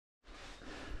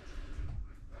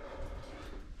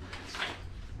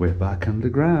We're back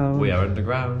underground. We are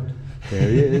underground. There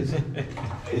he is.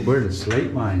 We're in a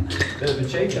slate mine. Bit of a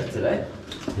change up today.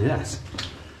 Yes.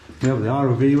 We have the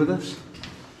ROV with us.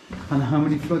 And how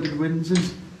many flooded winds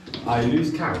is? I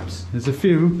lose count. There's a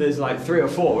few. There's like 3 or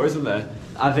 4, isn't there?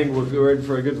 I think we're in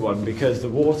for a good one because the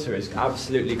water is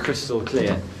absolutely crystal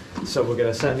clear. So we're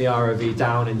going to send the ROV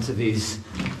down into these,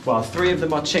 well, 3 of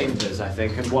them are chambers, I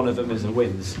think, and 1 of them is a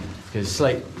winds. Because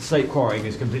slate quarrying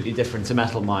is completely different to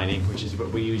metal mining, which is what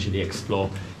we usually explore.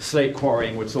 Slate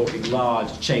quarrying, we're talking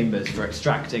large chambers for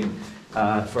extracting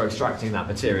that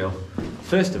material.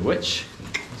 First of which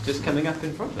is just coming up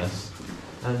in front of us.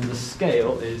 And the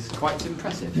scale is quite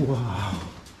impressive. Wow.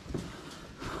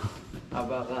 How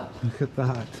about that? Look at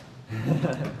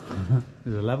that.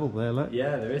 There's a level there, look.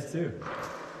 Yeah, there is too.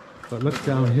 But look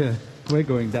down here. We're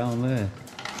going down there.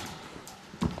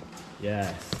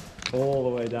 Yes, all the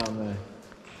way down there.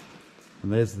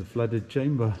 And there's the flooded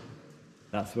chamber.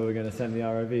 That's where we're going to send the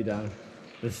ROV down.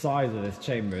 The size of this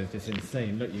chamber is just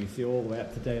insane. Look, you can see all the way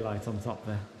up to daylight on top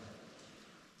there.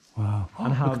 Wow.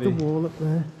 And how look at the wall up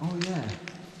there. Oh yeah.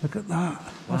 Look at that.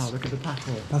 Wow, look at the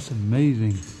pathway. That's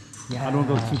amazing. Yeah. I don't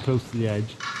go too close to the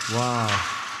edge. Wow.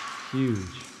 Huge.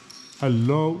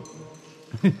 Hello.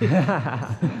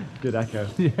 Good echo.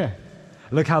 Yeah.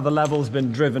 Look how the level's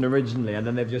been driven originally and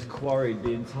then they've just quarried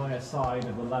the entire side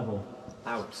of the level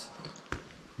out.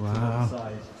 Wow. To the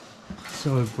side.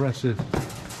 So impressive.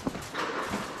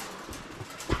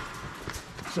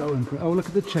 So impressive. Oh, look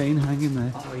at the chain hanging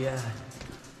there. Oh yeah.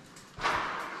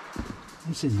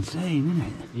 It's insane, isn't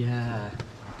it? Yeah.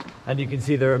 And you can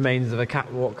see the remains of a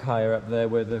catwalk higher up there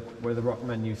where the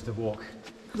rockmen used to walk.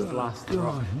 Blast the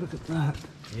rock. Look at that.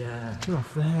 Yeah. They're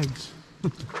off their eggs.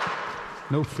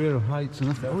 No fear of heights or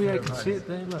nothing. No Oh yeah, I fear of can see heights. it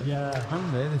there, look. Yeah.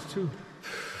 Hang there, there's 2.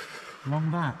 Along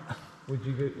that. Would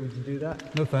you do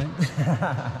that? No thanks.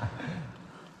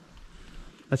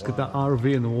 Let's get that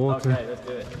ROV in the water. Okay, let's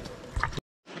do it.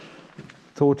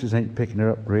 Torches ain't picking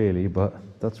her up really, but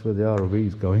that's where the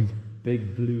ROV's going.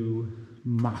 Big blue.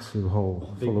 Massive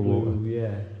hole Big full of water. blue,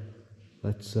 yeah.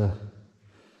 Let's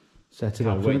set it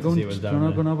Can't up. wait to see what's Do down you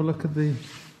want to there. go and have a look at the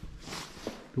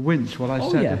winch while I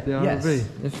set up the ROV?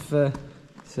 Yes.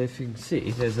 So if you can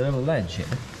see, there's a little ledge here.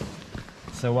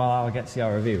 So while Al gets the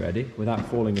ROV ready, without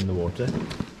falling in the water,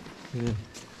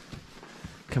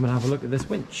 come and have a look at this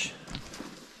winch.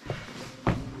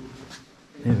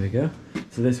 There we go.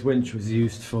 So this winch was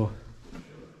used for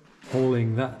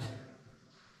hauling that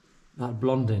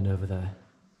blonde in over there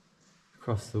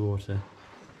across the water.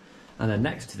 And then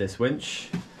next to this winch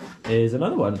is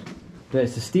another one.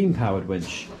 It's a steam powered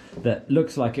winch that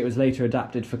looks like it was later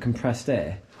adapted for compressed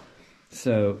air.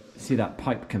 So see that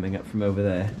pipe coming up from over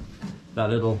there, that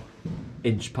little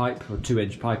inch pipe or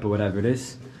 2-inch pipe or whatever it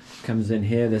is, comes in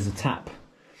here. There's a tap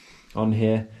on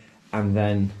here and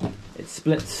then it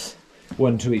splits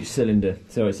 1 to each cylinder.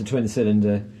 So it's a twin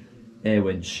cylinder air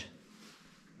winch.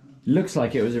 Looks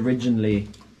like it was originally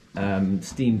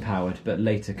steam powered but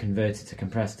later converted to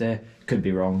compressed air. Could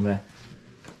be wrong there.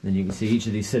 Then you can see each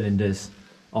of these cylinders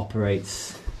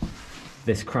operates.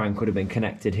 This crank would have been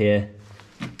connected here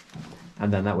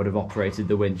and then that would have operated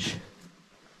the winch.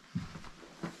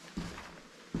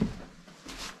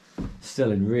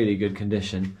 Still in really good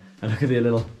condition. And look at the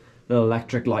little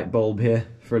electric light bulb here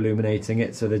for illuminating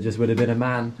it. So there just would have been a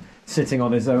man sitting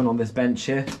on his own on this bench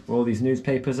here where all these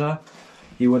newspapers are.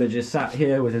 He would have just sat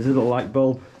here with his little light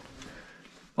bulb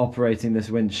operating this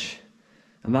winch.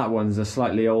 And that one's a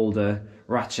slightly older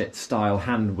ratchet style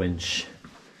hand winch.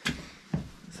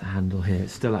 There's a handle here,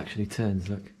 it still actually turns,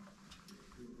 look.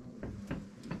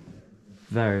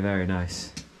 Very, very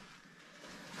nice.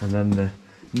 And then the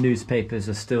newspapers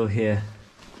are still here.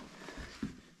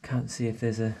 Can't see if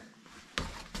there's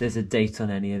a date on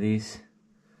any of these.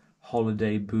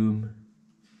 Holiday boom.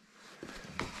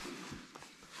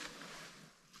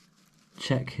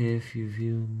 Check here if you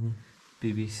view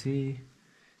the BBC.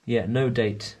 Yeah, no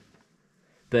date.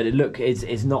 But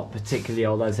it's not particularly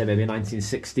old. I'd say maybe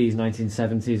 1960s,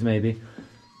 1970s maybe.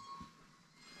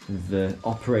 The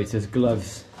operator's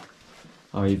gloves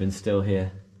are even still here.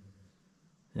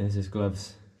 There's his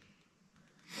gloves.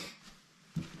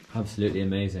 Absolutely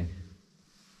amazing.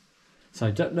 So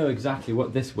I don't know exactly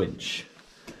what this winch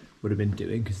would have been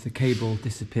doing because the cable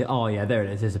disappeared. Oh yeah, there it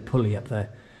is. There's a pulley up there.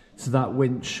 So that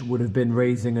winch would have been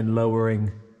raising and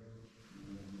lowering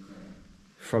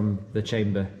from the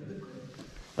chamber.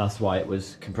 That's why it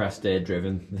was compressed air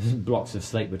driven. The blocks of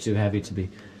slate were too heavy to be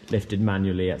lifted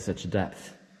manually at such a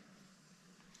depth.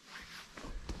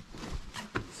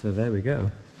 So there we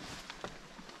go.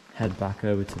 Head back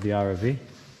over to the ROV.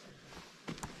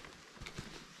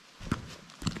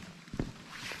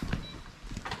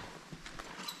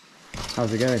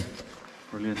 How's it going?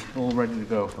 Brilliant. All ready to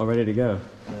go. All ready to go?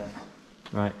 Yeah.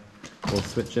 Right. We'll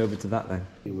switch over to that then.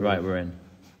 Right, we're in.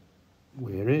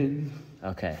 We're in.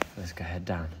 Okay, let's go head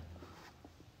down.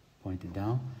 Point it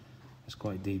down. It's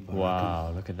quite deep. I Wow,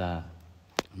 reckon. look at that.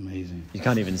 Amazing. You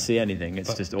can't even see anything. It's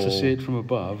But just to all... see it from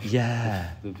above,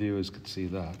 Yeah. the viewers could see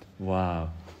that.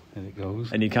 Wow. And it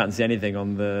goes. And you can't see anything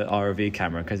on the ROV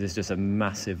camera because it's just a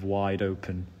massive, wide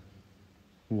open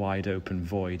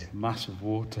void. Massive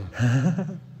water.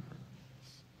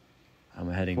 And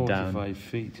we're heading 45 down.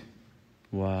 feet.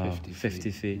 Wow.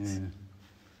 50 feet. Yeah.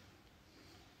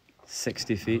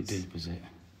 60 feet. How deep is it?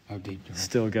 How deep do you reckon?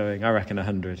 Still going. I reckon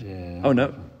 100. Yeah. Oh,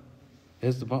 no.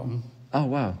 There's the bottom. Oh,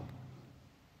 wow.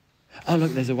 Oh,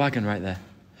 look, there's a wagon right there.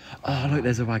 Oh, look,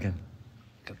 there's a wagon.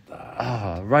 Look at that.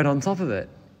 Oh, right on top of it.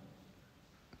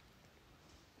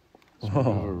 Whoa.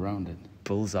 Whoa. Around it.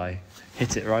 Bullseye.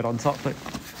 Hit it right on top. Look.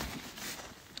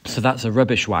 So that's a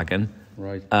rubbish wagon.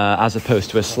 Right. As opposed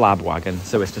to a slab wagon.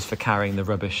 So it's just for carrying the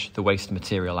rubbish, the waste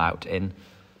material out in.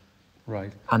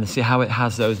 Right. And see how it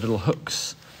has those little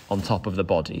hooks on top of the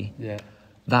body? Yeah.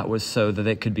 That was so that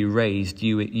it could be raised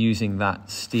using that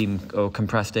steam or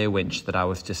compressed air winch that I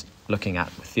was just looking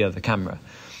at with the other camera.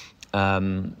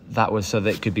 That was so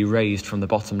that it could be raised from the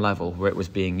bottom level where it was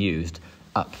being used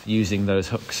up using those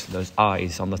hooks, those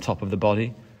eyes on the top of the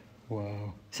body.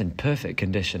 Wow. It's in perfect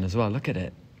condition as well. Look at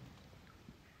it.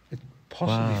 It's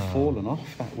possibly fallen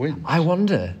off that winch. I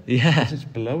wonder. Yeah. It's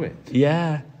below it.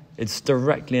 Yeah. It's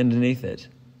directly underneath it.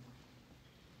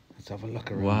 Let's have a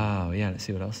look around. Wow. Yeah. Let's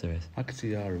see what else there is. I could see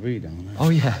the ROV down there.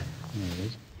 Oh, yeah. There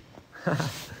it is.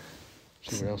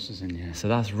 See what else is in here. So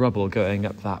that's rubble going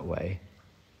up that way.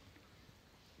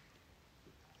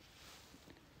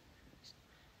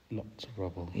 Lots of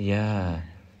rubble. Yeah.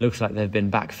 Looks like they've been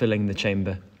backfilling the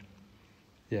chamber.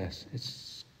 Yes,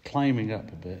 it's climbing up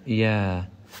a bit. Yeah.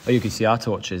 Oh, you can see our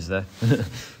torches there.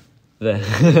 There.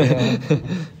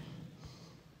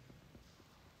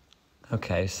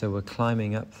 Okay, so we're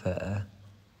climbing up there.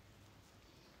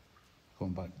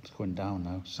 Going back, it's going down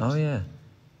now. 60. Oh, yeah.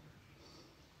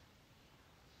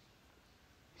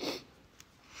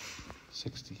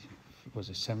 60, was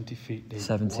it 70 feet deep?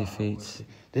 70 feet.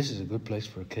 This is a good place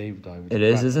for a cave dive. It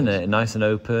is, isn't it? Nice and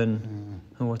open.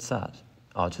 Oh, what's that?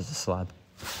 Oh, just a slab.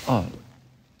 Oh,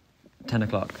 10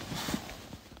 o'clock.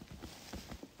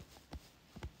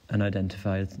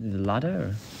 Unidentified ladder?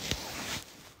 Or?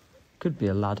 Could be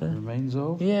a ladder. Remains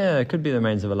of? Yeah, it could be the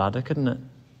remains of a ladder, couldn't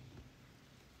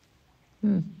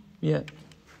it? Yeah.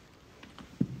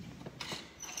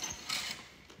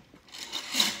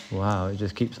 Wow, it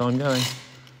just keeps on going.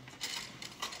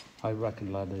 I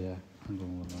reckon ladder, yeah. I'm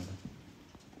going with ladder.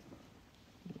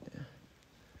 Yeah.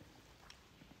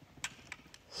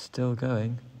 Still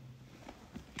going.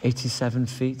 87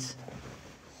 feet.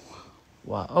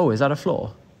 Wow. Oh, is that a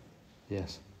floor?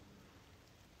 Yes.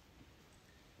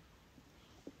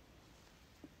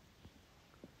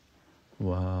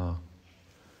 Wow.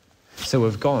 So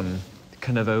we've gone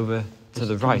kind of over to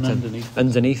the right,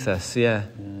 underneath us, yeah.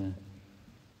 Yeah.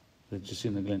 They've just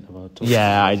seen the glint of our torch.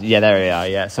 Yeah, there we are,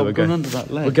 yeah. So we're going under that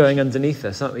ledge. We're going underneath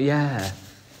us, aren't we? Yeah.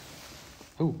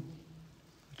 Oh,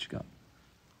 what you got?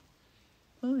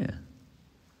 Oh, yeah.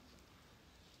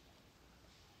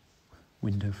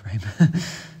 Window frame.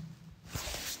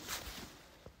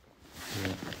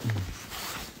 Yeah.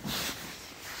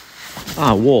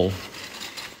 Ah, wall.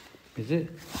 Is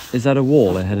it? Is that a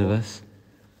wall ahead of us?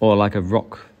 Or like a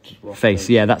rock face?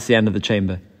 Yeah, that's the end of the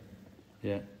chamber.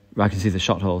 Yeah. I can see the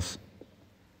shot holes.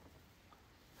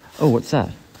 Oh, what's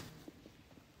that?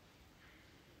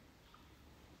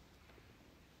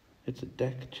 It's a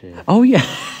deck chair. Oh, yeah.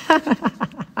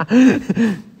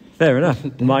 Fair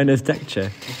enough. Miner's deck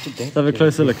chair. Let's have a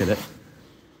closer look at it.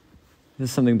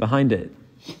 There's something behind it.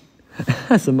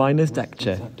 That's a miner's deck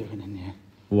chair. What's that doing in here?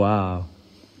 Wow.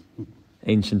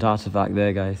 Ancient artifact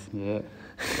there, guys. Yeah.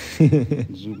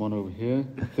 Zoom on over here.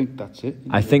 I think that's it.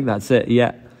 I think that's it,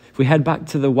 yeah. If we head back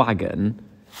to the wagon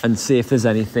and see if there's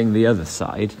anything the other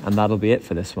side, and that'll be it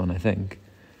for this one, I think.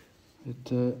 I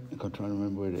can't try and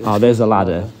remember where it is. Oh, there's a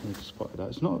ladder. Spotted that.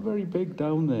 It's not very big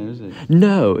down there, is it?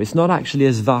 No, it's not actually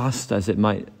as vast as it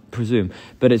might presume,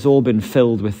 but it's all been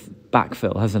filled with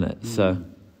backfill, hasn't it? So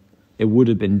it would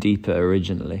have been deeper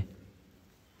originally.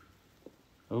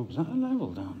 Oh, is that a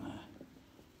level down there?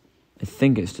 I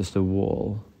think it's just a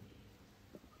wall.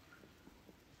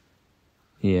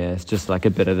 Yeah, it's just like a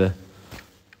bit of a...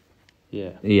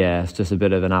 Yeah. Yeah, it's just a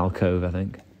bit of an alcove, I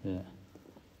think. Yeah.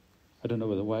 I don't know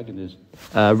where the wagon is.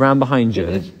 Round behind you.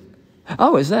 It is.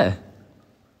 Oh, it's there.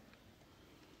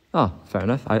 Oh, fair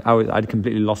enough. I'd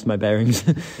completely lost my bearings.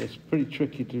 It's pretty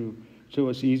tricky to So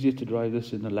it's easier to drive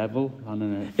this in a level and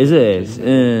in a... Is it?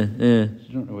 You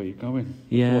don't know where you're going.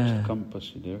 Yeah. Watch the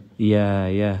compass, you do. Yeah,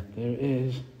 yeah. There it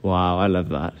is. Wow, I love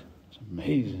that. It's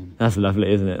amazing. That's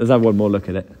lovely, isn't it? Let's have one more look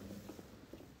at it.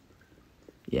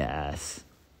 Yes.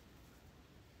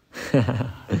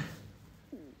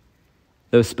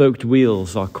 Those spoked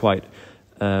wheels are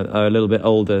are a little bit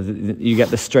older. You get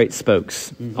the straight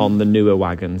spokes on the newer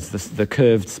wagons. The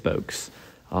curved spokes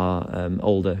are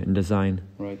older in design.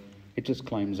 Right. It just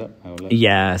climbs up now. Look.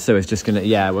 Yeah, so it's just gonna.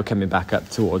 Yeah, we're coming back up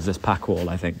towards this pack wall,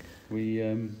 I think.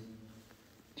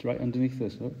 It's right underneath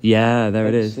us. Look. Yeah, there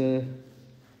it is. That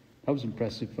was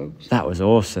impressive, folks. That was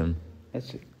awesome.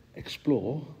 Let's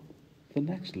explore the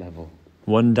next level.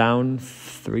 1 down,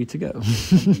 3 to go.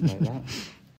 Like that.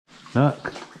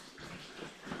 Look.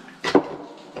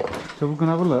 So we're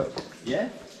gonna have a look. Yeah.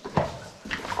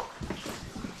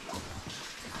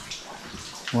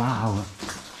 Wow.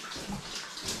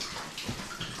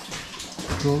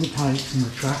 All the pipes and the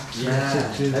tracks.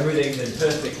 Yeah, everything's in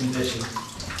perfect condition.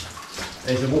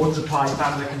 There's a water pipe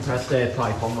and a compressed air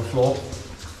pipe on the floor.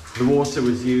 The water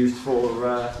was used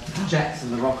for jets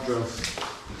and the rock drills.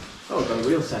 Oh, we've got a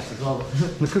wheel set as well.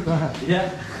 Look at that.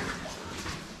 Yeah.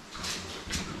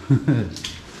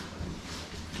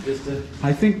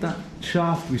 I think that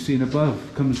shaft we've seen above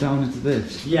comes down into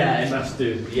this. Yeah, it must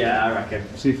do. Yeah, I reckon.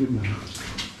 See if it moves.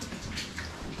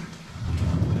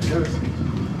 There it goes.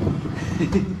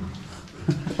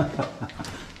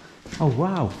 Oh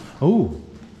wow! Oh!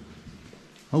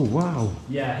 Oh wow!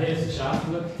 Yeah, here's the shaft,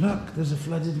 look. Look, there's a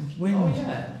flooded wing. Oh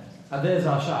yeah. And there's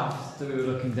our shaft that we were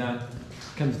looking down.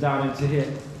 Comes down into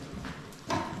here.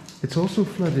 It's also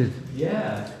flooded.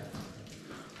 Yeah.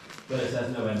 But it says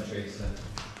no entry, so.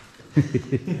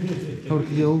 Oh, look at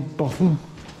the old bottle.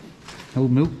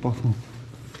 Old milk bottle.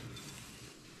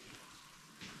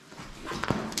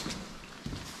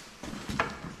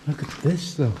 Look at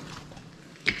this though.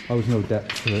 Oh, there's no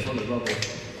depth to it. On the bubble.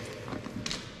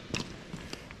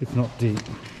 It's not deep.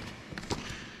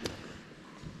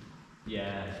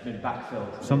 Yeah, it's been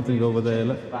backfilled. Something over there,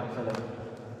 look. Backfilling.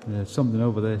 Yeah, something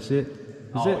over there, see it? Is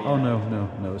Oh, it? Oh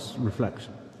yeah. no, it's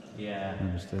reflection. Yeah.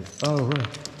 Understood. Oh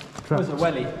right. There's a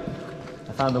welly.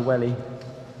 I found a welly.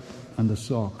 And a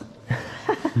sock.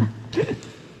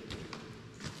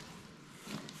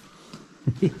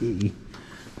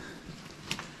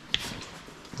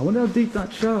 I wonder how deep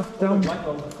that shaft down. Light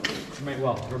bulb.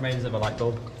 Well, remains of a light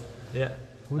bulb. Yeah.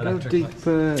 I wonder how deep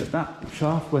that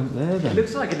shaft went there It then.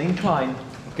 looks like an incline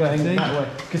going that way.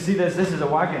 Because see, this is a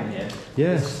wagon here.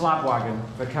 Yes. It's a slab wagon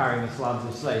for carrying the slabs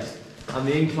of slate. And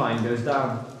the incline goes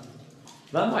down.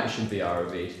 That should be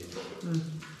ROV.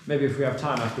 Maybe if we have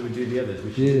time after we do the others,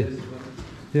 we should do this as well.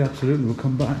 Yeah, absolutely. We'll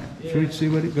come back. Yeah. Shall we see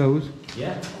where it goes?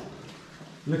 Yeah.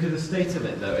 Look at the state of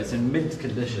it though, it's in mint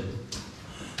condition.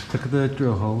 Look at the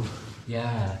drill hole.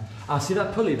 Yeah. Ah, see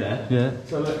that pulley there? Yeah.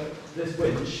 So look, this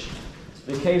winch,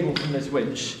 the cable from this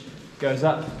winch goes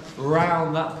up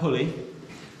round that pulley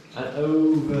and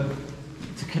over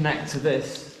to connect to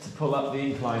this to pull up the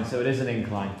incline, so it is an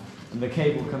incline. And the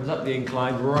cable comes up the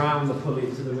incline round the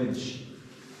pulley to the winch.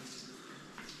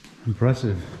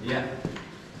 Impressive. Yeah.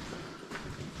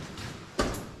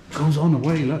 Goes on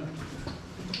away, look.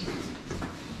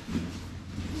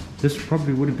 This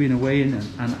probably would have been a way in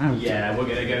and out. Yeah, we're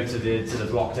gonna go to the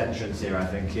blocked entrance here, I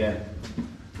think. Yeah.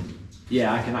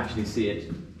 Yeah, I can actually see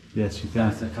it. Yes, you can.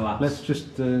 That's a collapse. Let's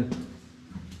just ROV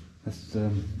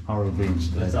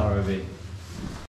instead. Let's ROV.